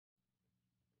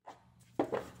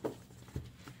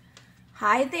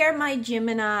Hi there, my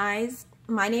Geminis.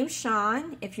 My name's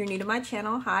Sean. If you're new to my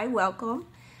channel, hi, welcome.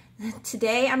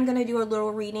 Today I'm going to do a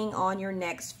little reading on your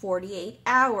next 48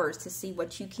 hours to see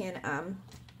what you can,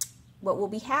 what will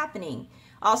be happening.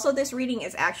 Also, this reading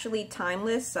is actually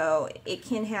timeless, so it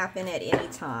can happen at any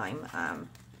time.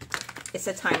 It's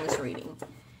a timeless reading.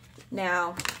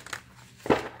 Now,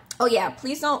 oh yeah,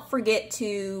 please don't forget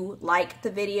to like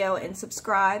the video and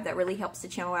subscribe. That really helps the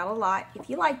channel out a lot if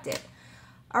you liked it.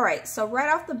 All right, so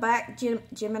right off the bat,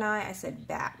 Gemini, I said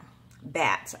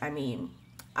bat. I mean,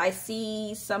 I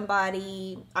see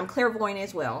somebody, I'm clairvoyant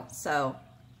as well, so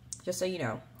just so you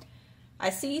know. I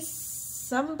see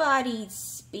somebody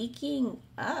speaking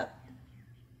up.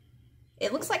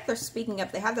 It looks like they're speaking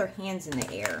up. They have their hands in the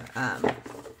air.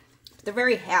 They're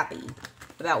very happy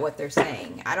about what they're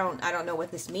saying. I don't know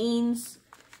what this means.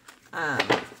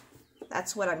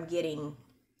 That's what I'm getting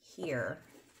here.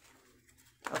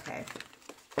 Okay.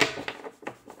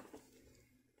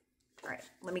 All right,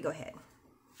 let me go ahead.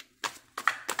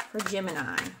 For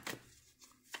Gemini.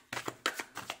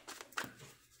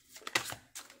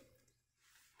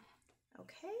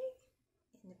 Okay,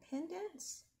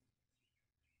 independence.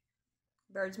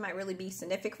 Birds might really be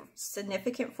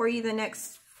significant for you the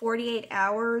next 48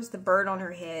 hours. The bird on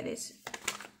her head is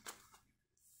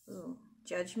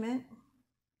judgment.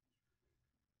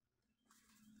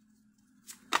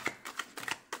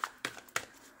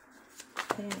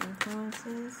 Hidden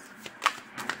influences.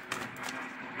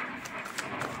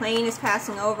 Plane is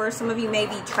passing over. Some of you may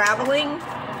be traveling.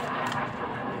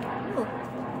 Ooh.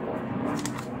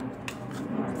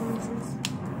 Influences.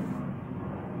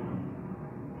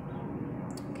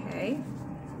 Okay.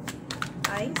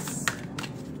 Advice.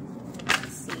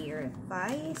 Let's see your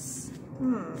advice.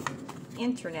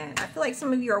 Internet. I feel like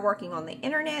some of you are working on the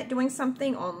internet, doing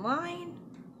something online,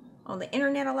 on the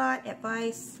internet a lot.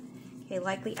 Advice. Okay,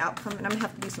 likely outcome, and I'm gonna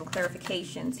have to do some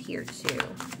clarifications here too.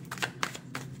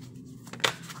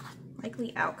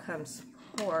 Likely outcome,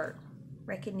 support,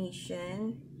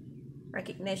 recognition,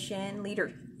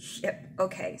 leadership.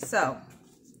 Okay, so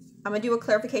I'm gonna do a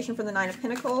clarification for the Nine of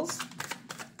Pentacles.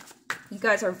 You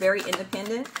guys are very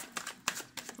independent.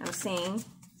 I'm seeing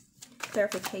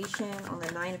clarification on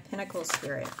the Nine of Pentacles,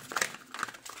 Spirit.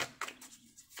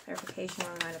 Clarification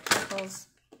on the Nine of Pentacles.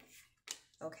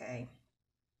 Okay.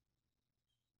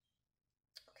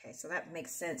 Okay, so that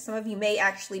makes sense. Some of you may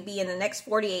actually be in the next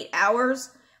 48 hours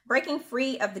breaking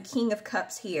free of the King of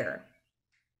Cups here.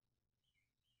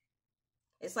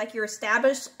 It's like you're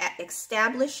establishing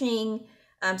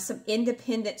some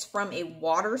independence from a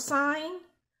water sign,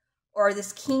 or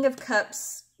this King of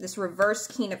Cups, this reverse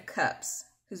King of Cups,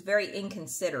 who's very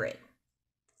inconsiderate.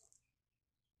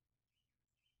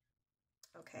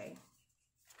 Okay.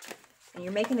 And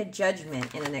you're making a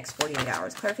judgment in the next 48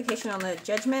 hours. Clarification on the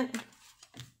judgment.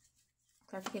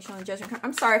 Clarification on the judgment.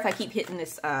 I'm sorry if I keep hitting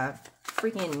this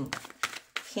freaking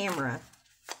camera.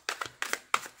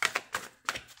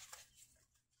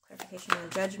 Clarification on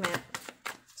the judgment.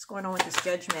 What's going on with this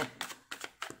judgment?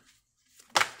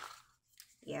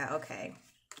 Yeah, okay.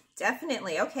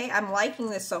 Definitely. Okay, I'm liking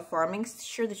this so far. I'm making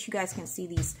sure that you guys can see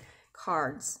these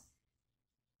cards.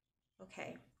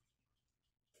 Okay.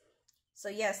 So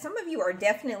yeah, some of you are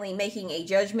definitely making a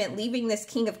judgment, leaving this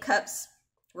King of Cups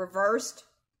reversed.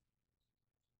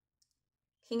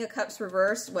 King of Cups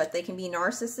reversed, what? They can be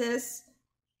narcissists.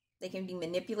 They can be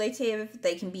manipulative.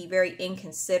 They can be very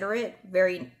inconsiderate.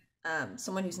 Very,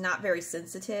 someone who's not very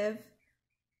sensitive.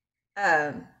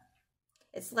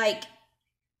 It's like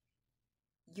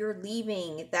you're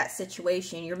leaving that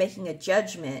situation. You're making a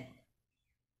judgment.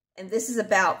 And this is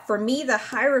about, for me, the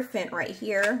Hierophant right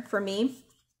here, for me,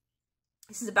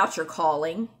 this is about your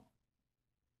calling,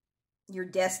 your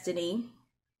destiny.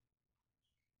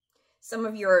 Some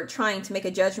of you are trying to make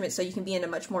a judgment so you can be in a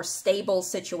much more stable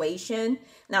situation.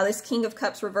 Now, this King of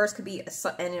Cups reverse could be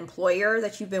an employer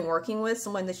that you've been working with,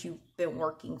 someone that you've been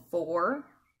working for.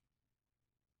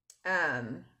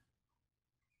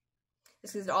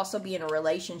 This could also be in a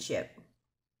relationship.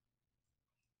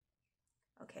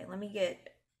 Okay, let me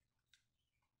get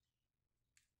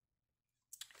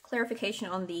clarification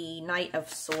on the Knight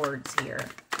of Swords here.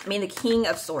 I mean, the King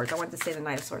of Swords. I wanted to say the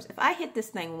Knight of Swords. If I hit this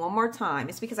thing one more time,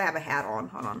 it's because I have a hat on.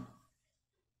 Hold on.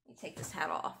 Let me take this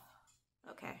hat off.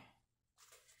 Okay.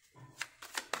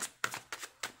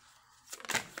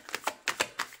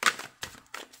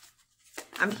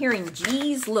 I'm hearing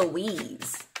geez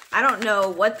Louise. I don't know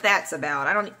what that's about.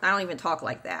 I don't even talk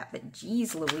like that, but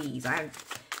geez Louise.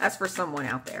 That's for someone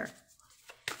out there.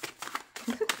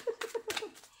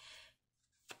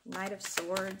 Knight of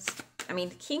Swords. I mean,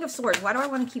 the King of Swords. Why do I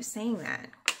want to keep saying that?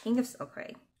 King of...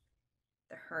 Okay.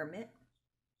 The Hermit.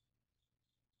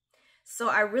 So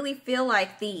I really feel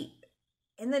like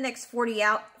in the next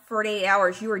 48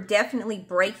 hours, you are definitely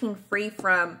breaking free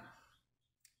from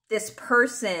this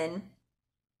person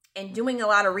and doing a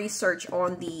lot of research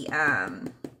on the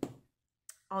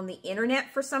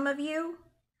internet for some of you.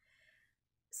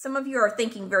 Some of you are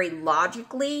thinking very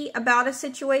logically about a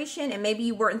situation, and maybe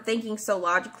you weren't thinking so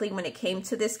logically when it came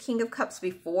to this King of Cups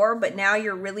before, but now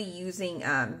you're really using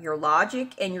your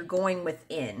logic, and you're going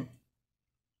within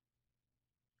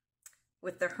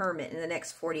with the Hermit in the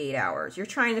next 48 hours. You're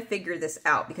trying to figure this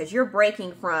out because you're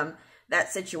breaking from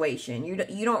that situation.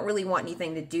 You don't really want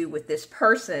anything to do with this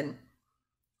person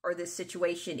or this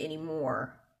situation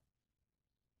anymore.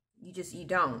 You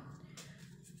don't.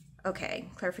 Okay,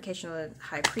 clarification on the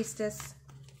High Priestess.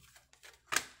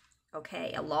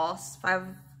 Okay, a loss.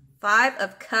 Five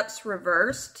of Cups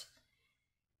reversed.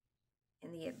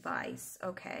 And the advice.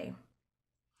 Okay.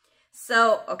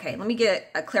 So, okay, let me get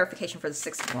a clarification for the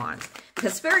Six of Wands.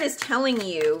 Because Spirit is telling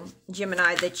you,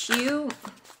 Gemini, that you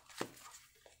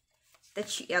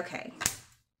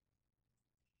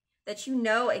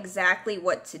know exactly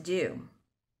what to do.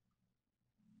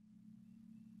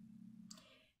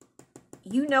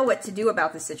 You know what to do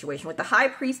about this situation with the High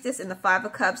Priestess and the Five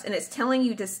of Cups, and it's telling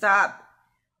you to stop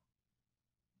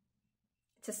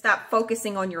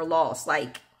focusing on your loss.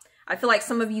 Like, I feel like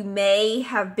some of you may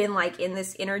have been like in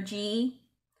this energy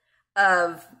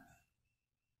of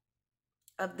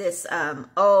this,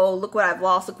 oh, look what I've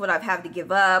lost, look what I've had to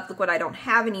give up, look what I don't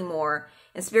have anymore.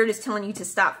 And Spirit is telling you to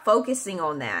stop focusing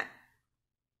on that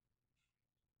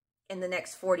in the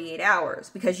next 48 hours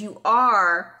because you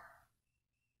are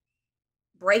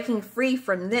breaking free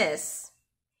from this.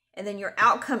 And then your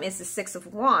outcome is the Six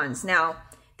of Wands. Now,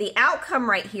 the outcome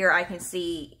right here I can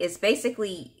see is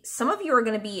basically some of you are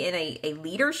going to be in a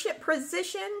leadership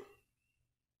position.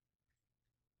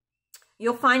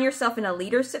 You'll find yourself in a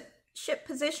leadership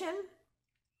position.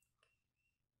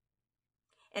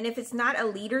 And if it's not a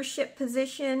leadership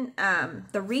position,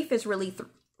 the reef is really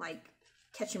like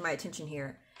catching my attention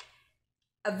here.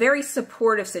 A very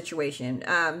supportive situation.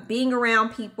 Being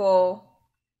around people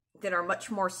that are much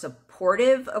more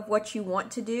supportive of what you want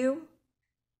to do.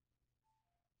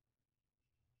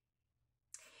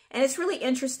 And it's really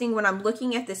interesting when I'm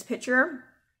looking at this picture,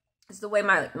 is the way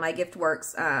my gift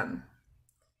works.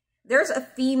 There's a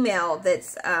female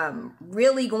that's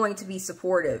really going to be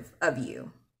supportive of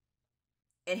you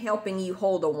and helping you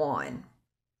hold a wand.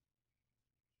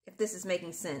 If this is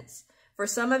making sense. For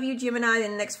some of you, Gemini,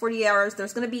 in the next 40 hours,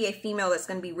 there's going to be a female that's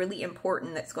going to be really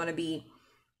important, that's going to be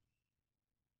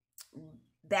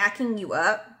backing you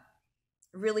up,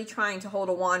 really trying to hold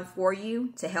a wand for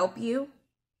you, to help you,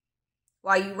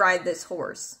 while you ride this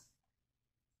horse,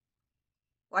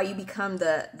 while you become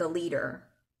the leader.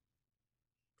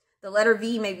 The letter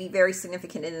V may be very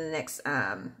significant in the next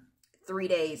 3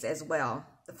 days as well,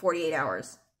 the 48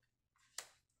 hours.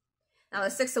 Now, the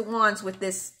Six of Wands with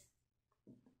this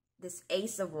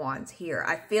Ace of Wands here,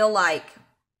 I feel like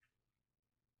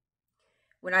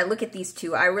when I look at these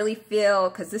two, I really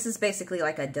feel, because this is basically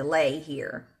like a delay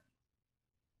here.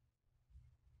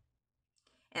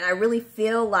 And I really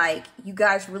feel like you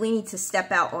guys really need to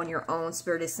step out on your own,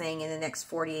 Spirit is saying, in the next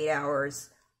 48 hours.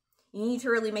 You need to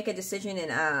really make a decision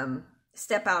and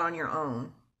step out on your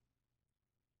own.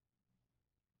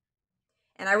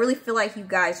 And I really feel like you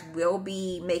guys will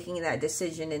be making that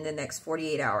decision in the next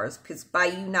 48 hours. Because by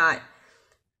you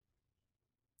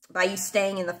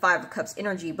staying in the Five of Cups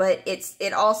energy, but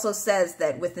it also says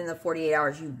that within the 48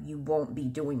 hours, you won't be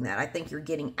doing that. I think you're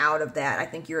getting out of that. I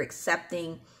think you're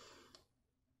accepting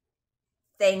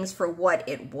things for what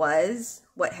it was,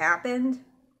 what happened.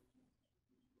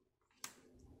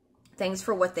 Things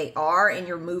for what they are, and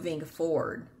you're moving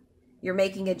forward. You're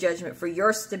making a judgment for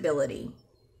your stability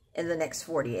in the next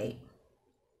 48.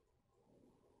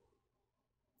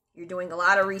 You're doing a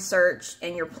lot of research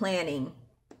and you're planning.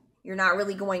 You're not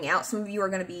really going out. Some of you are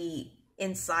going to be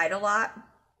inside a lot,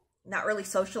 not really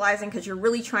socializing because you're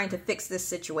really trying to fix this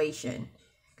situation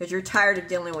because you're tired of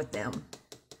dealing with them.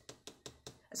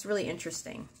 That's really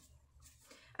interesting.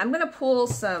 I'm going to pull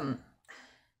some,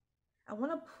 I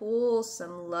want to pull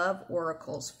some love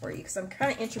oracles for you because I'm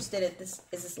kind of interested in this.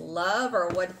 Is this love or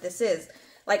what this is?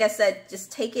 Like I said,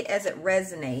 just take it as it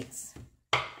resonates.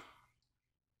 Let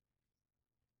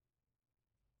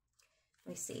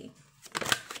me see.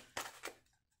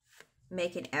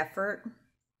 Make an effort.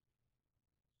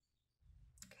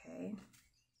 Okay.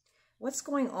 What's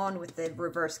going on with the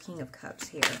reverse King of Cups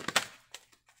here?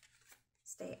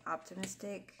 Stay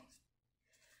optimistic.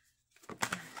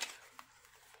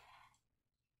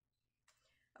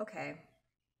 Okay.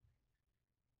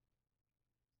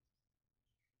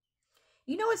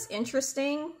 You know what's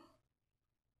interesting?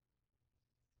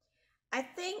 I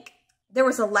think there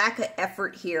was a lack of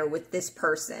effort here with this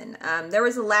person. There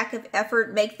was a lack of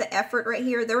effort. Make the effort right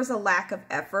here. There was a lack of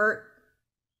effort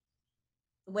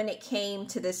when it came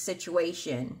to this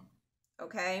situation.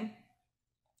 Okay?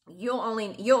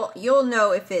 You'll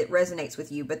know if it resonates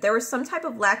with you, but there was some type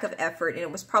of lack of effort, and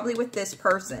it was probably with this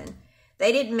person.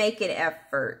 They didn't make an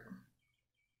effort.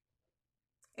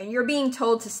 And you're being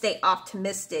told to stay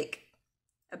optimistic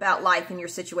about life in your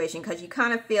situation, because you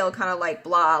kind of feel kind of like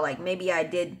blah, like maybe I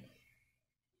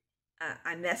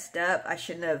messed up. I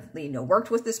shouldn't have, worked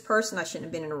with this person. I shouldn't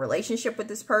have been in a relationship with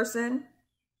this person.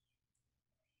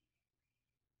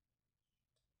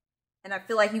 And I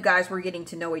feel like you guys were getting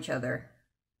to know each other.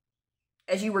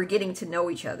 As you were getting to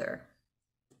know each other.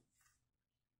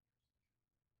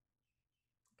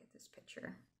 Look at this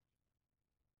picture.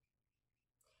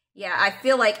 Yeah, I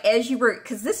feel like as you were,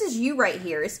 because this is you right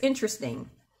here. It's interesting.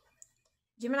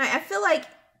 Gemini, I feel like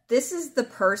this is the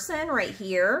person right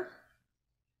here.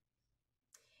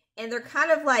 And they're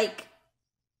kind of like,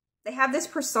 they have this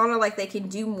persona like they can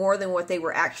do more than what they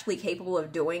were actually capable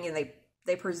of doing. And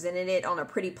they presented it on a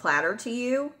pretty platter to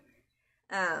you.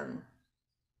 And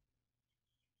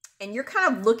you're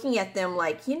kind of looking at them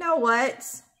like, you know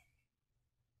what?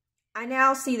 I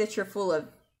now see that you're full of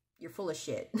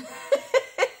shit.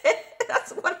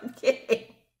 That's what I'm getting.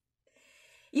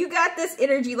 You got this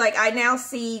energy like, I now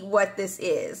see what this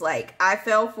is. Like, I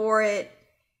fell for it.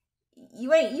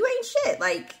 You ain't shit.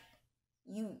 Like,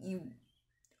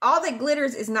 all that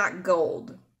glitters is not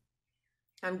gold.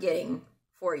 I'm getting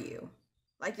for you.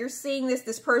 Like, you're seeing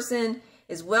this person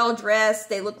is well dressed.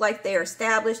 They look like they're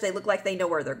established. They look like they know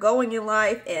where they're going in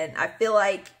life. And I feel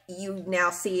like you now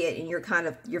see it, and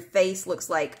your face looks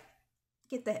like,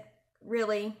 get that,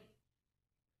 really?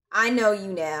 I know you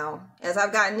now. As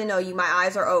I've gotten to know you, my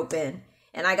eyes are open,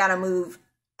 and I got to move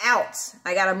out.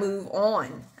 I got to move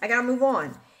on. I got to move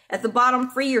on. At the bottom,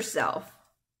 free yourself.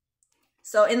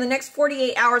 So in the next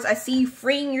 48 hours, I see you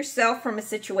freeing yourself from a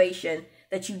situation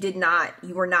that you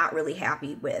were not really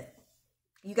happy with.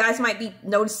 You guys might be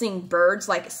noticing birds,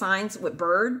 like signs with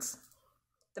birds.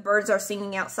 The birds are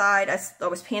singing outside. I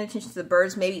was paying attention to the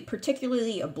birds, maybe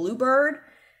particularly a bluebird.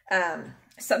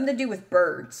 Something to do with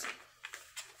birds.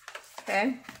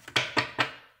 Okay.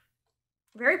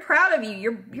 Very proud of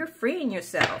you. You're freeing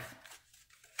yourself.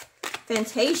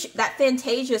 Fantasia, that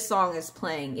Fantasia song is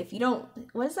playing. If you don't,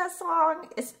 what is that song?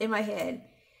 It's in my head.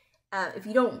 If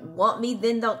you don't want me,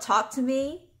 then don't talk to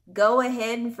me. Go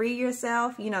ahead and free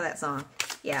yourself. You know that song.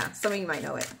 Yeah, some of you might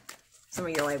know it. Some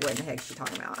of you are like, what in the heck is she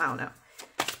talking about? I don't know.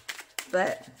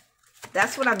 But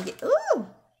that's what I'm getting. Ooh!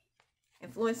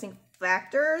 Influencing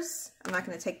factors. I'm not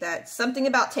going to take that. Something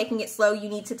about taking it slow. You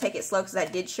need to take it slow because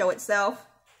that did show itself.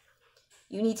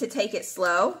 You need to take it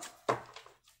slow.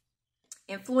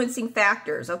 Influencing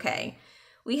factors. Okay.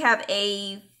 We have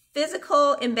a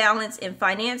physical imbalance in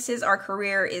finances. Our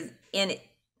career is in it.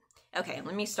 Okay,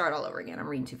 let me start all over again. I'm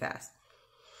reading too fast.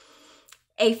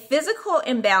 A physical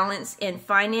imbalance in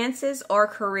finances or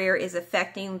career is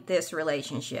affecting this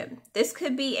relationship. This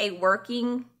could be a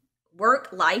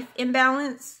work-life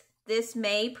imbalance. This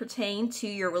may pertain to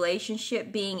your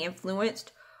relationship being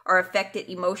influenced or affected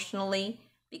emotionally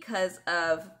because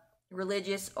of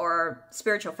religious or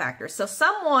spiritual factors. So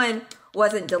someone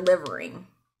wasn't delivering,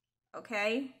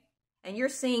 okay? And you're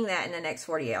seeing that in the next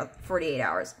 48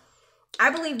 hours.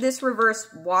 I believe this reverse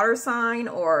water sign,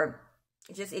 or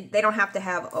just they don't have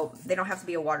to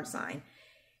be a water sign.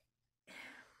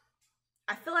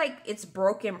 I feel like it's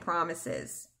broken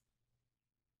promises.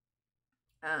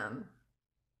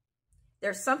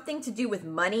 There's something to do with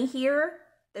money here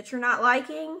that you're not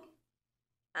liking.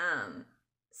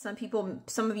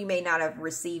 Some of you may not have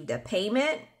received a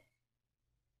payment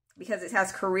because it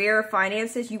has career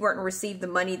finances. You weren't received the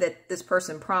money that this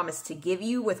person promised to give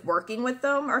you with working with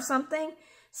them or something.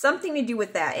 Something to do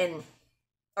with that.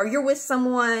 Or you're with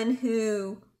someone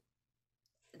who,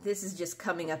 this is just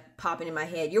popping in my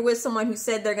head. You're with someone who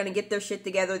said they're going to get their shit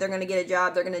together. They're going to get a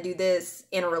job. They're going to do this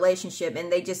in a relationship.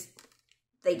 And they just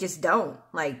don't.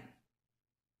 Like,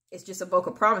 it's just a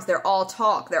broken promise. They're all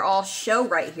talk. They're all show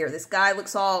right here. This guy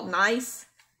looks all nice.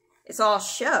 It's all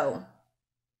show.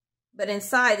 But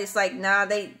inside, it's like, nah,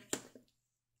 they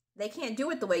can't do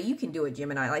it the way you can do it,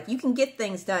 Gemini. Like, you can get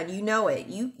things done. You know it.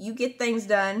 You get things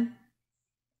done.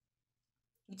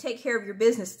 You take care of your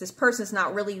business. This person's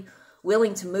not really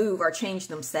willing to move or change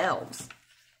themselves.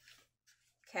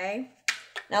 Okay?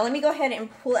 Now, let me go ahead and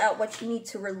pull out what you need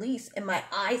to release. And my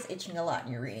eye's itching a lot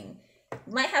in your reading.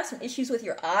 You might have some issues with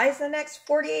your eyes the next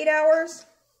 48 hours.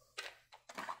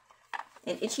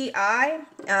 an itchy eye,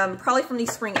 probably from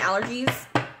these spring allergies.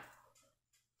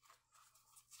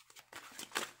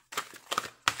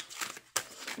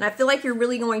 And I feel like you're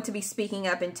really going to be speaking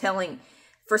up and telling,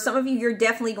 for some of you, you're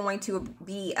definitely going to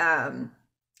be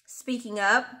speaking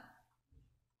up,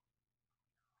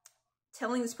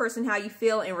 telling this person how you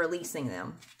feel and releasing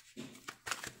them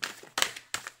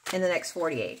in the next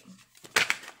 48.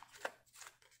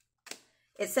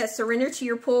 It says surrender to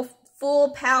your full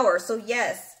power. So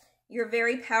yes, you're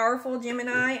very powerful,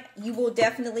 Gemini. You will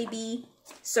definitely be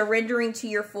surrendering to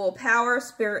your full power.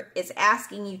 Spirit is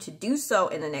asking you to do so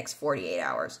in the next 48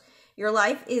 hours. Your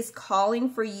life is calling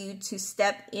for you to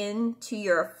step into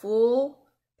your full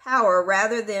power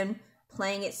rather than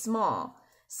playing it small.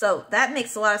 So that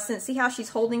makes a lot of sense. See how she's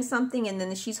holding something and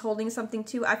then she's holding something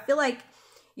too? I feel like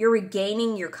you're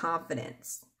regaining your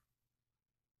confidence.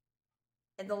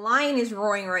 And the lion is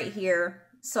roaring right here.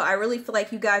 So I really feel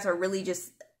like you guys are really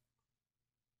just,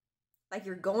 like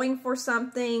you're going for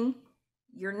something.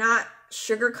 You're not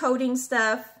sugarcoating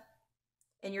stuff.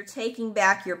 And you're taking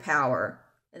back your power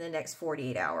in the next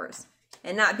 48 hours.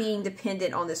 And not being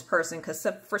dependent on this person. Because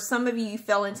for some of you, you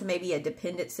fell into maybe a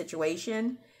dependent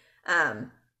situation.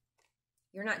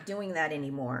 You're not doing that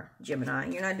anymore, Gemini.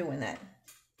 You're not doing that.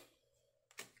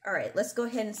 All right, let's go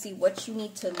ahead and see what you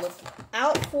need to look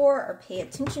out for or pay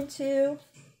attention to.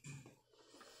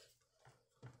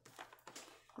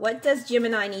 What does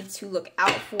Gemini need to look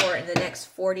out for in the next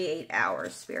 48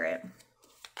 hours, Spirit?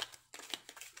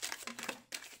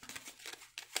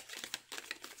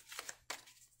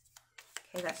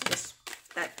 Okay,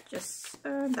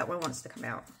 that one wants to come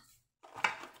out.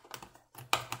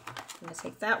 I'm going to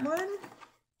take that one.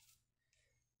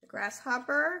 The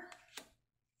grasshopper.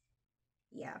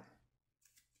 Yeah.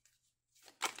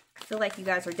 I feel like you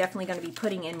guys are definitely going to be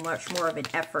putting in much more of an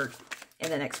effort in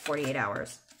the next 48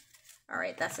 hours. All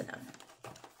right, that's enough.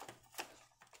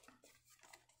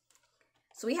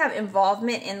 So we have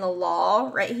involvement in the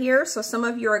law right here. So some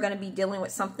of you are going to be dealing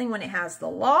with something when it has the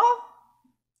law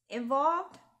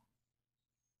involved.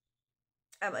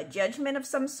 A judgment of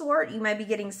some sort. You might be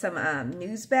getting some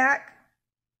news back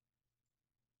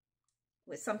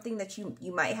with something that you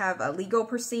might have a legal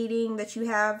proceeding that you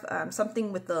have,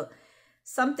 something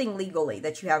legally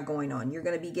that you have going on. You're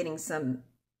going to be getting some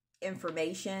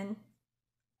information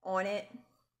on it.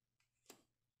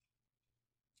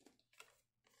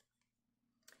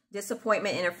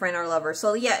 Disappointment in a friend or lover.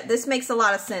 So yeah, this makes a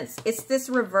lot of sense. It's this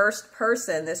reversed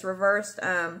person, this reversed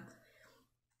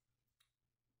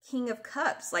King of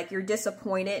Cups. Like you're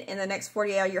disappointed in the next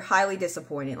 48 hours. You're highly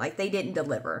disappointed. Like they didn't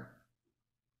deliver.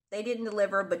 They didn't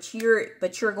deliver, but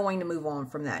you're going to move on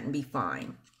from that and be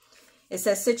fine. It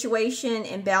says situation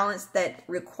imbalance that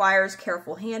requires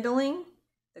careful handling.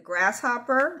 The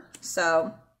grasshopper.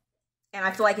 So, and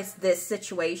I feel like it's this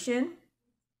situation.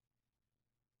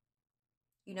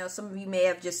 You know, some of you may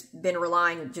have just been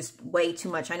relying just way too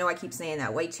much. I know I keep saying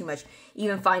that, way too much,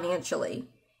 even financially.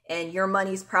 And your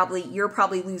money's you're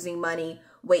probably losing money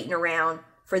waiting around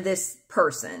for this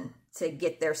person to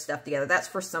get their stuff together. That's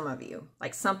for some of you,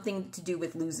 like something to do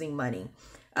with losing money.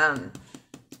 And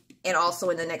also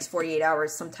in the next 48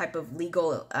 hours, some type of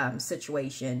legal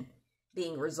situation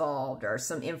being resolved or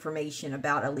some information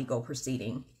about a legal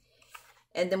proceeding.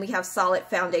 And then we have solid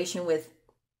foundation,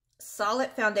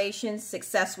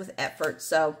 success with effort.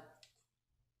 So,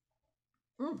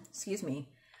 excuse me.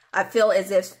 I feel as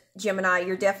if, Gemini,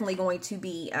 you're definitely going to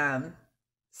be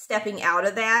stepping out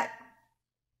of that,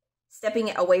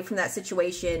 stepping away from that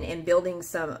situation and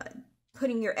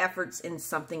putting your efforts in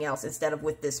something else instead of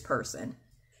with this person.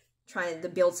 Trying to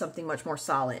build something much more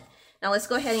solid. Now let's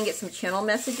go ahead and get some channel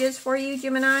messages for you,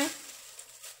 Gemini.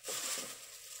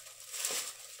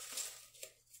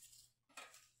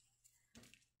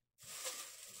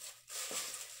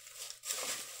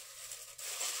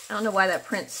 I don't know why that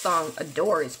Prince song,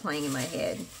 Adore, is playing in my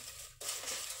head.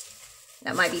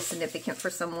 That might be significant for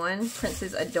someone.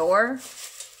 Prince's Adore.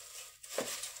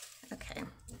 Okay.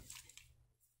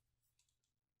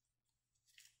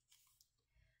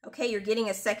 Okay, you're getting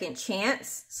a second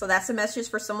chance. So that's a message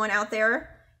for someone out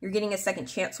there. You're getting a second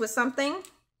chance with something.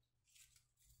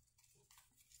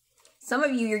 Some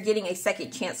of you, you're getting a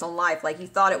second chance on life. Like you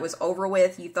thought it was over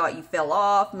with. You thought you fell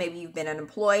off. Maybe you've been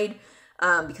unemployed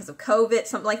because of COVID,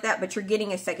 something like that. But you're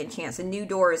getting a second chance. A new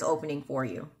door is opening for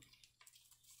you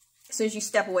as soon as you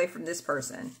step away from this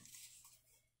person.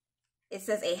 It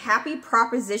says a happy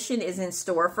proposition is in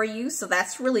store for you. So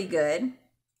that's really good.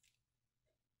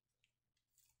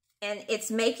 And it's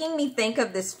making me think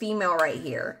of this female right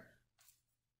here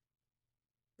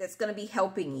that's going to be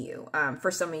helping you. For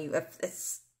some of you, if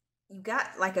it's, you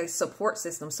got like a support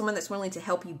system, someone that's willing to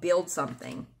help you build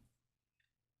something.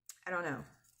 I don't know.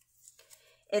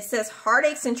 It says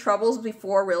heartaches and troubles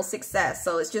before real success.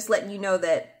 So it's just letting you know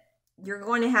that you're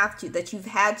going to have to, that you've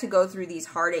had to go through these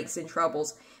heartaches and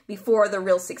troubles before the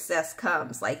real success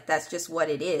comes. Like, that's just what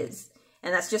it is.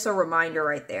 And that's just a reminder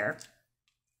right there.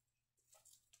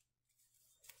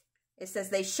 It says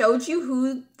they showed you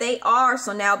who they are,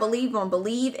 so now believe them.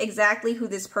 Believe exactly who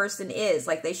this person is.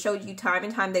 Like, they showed you time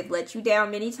and time. They've let you down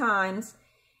many times.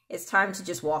 It's time to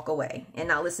just walk away and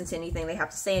not listen to anything they have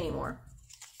to say anymore.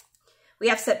 We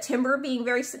have September being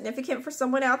very significant for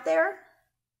someone out there.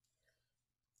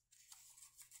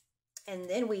 And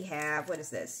then we have, what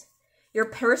is this? Your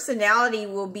personality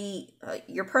will be,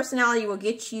 your personality will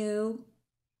get you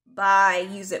by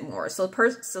use it more. So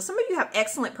some of you have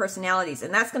excellent personalities,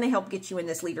 and that's going to help get you in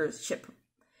this leadership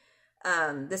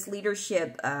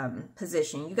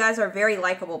position. You guys are very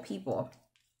likable people.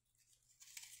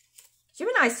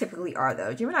 Geminis typically are,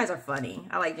 though. Geminis are funny.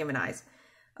 I like Geminis.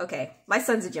 Okay, my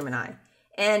son's a Gemini.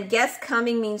 And guest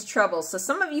coming means trouble. So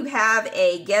some of you have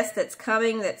a guest that's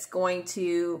coming that's going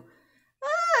to,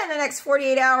 in the next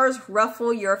 48 hours,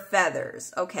 ruffle your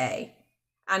feathers. Okay.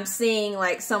 I'm seeing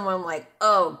like someone like,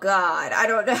 oh God, I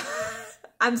don't know.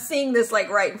 I'm seeing this like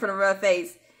right in front of my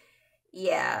face.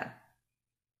 Yeah.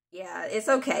 Yeah, it's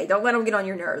okay. Don't let them get on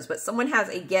your nerves. But someone has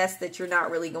a guest that you're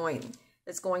not really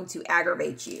that's going to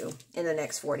aggravate you in the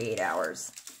next 48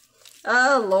 hours.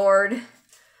 Oh, Lord.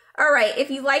 All right. If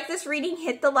you like this reading,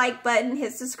 hit the like button,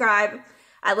 hit subscribe.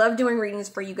 I love doing readings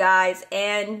for you guys,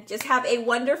 and just have a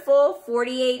wonderful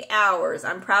 48 hours.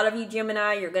 I'm proud of you,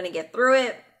 Gemini. You're going to get through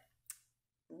it.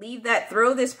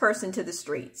 Throw this person to the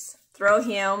streets. Throw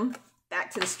him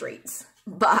back to the streets.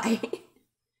 Bye.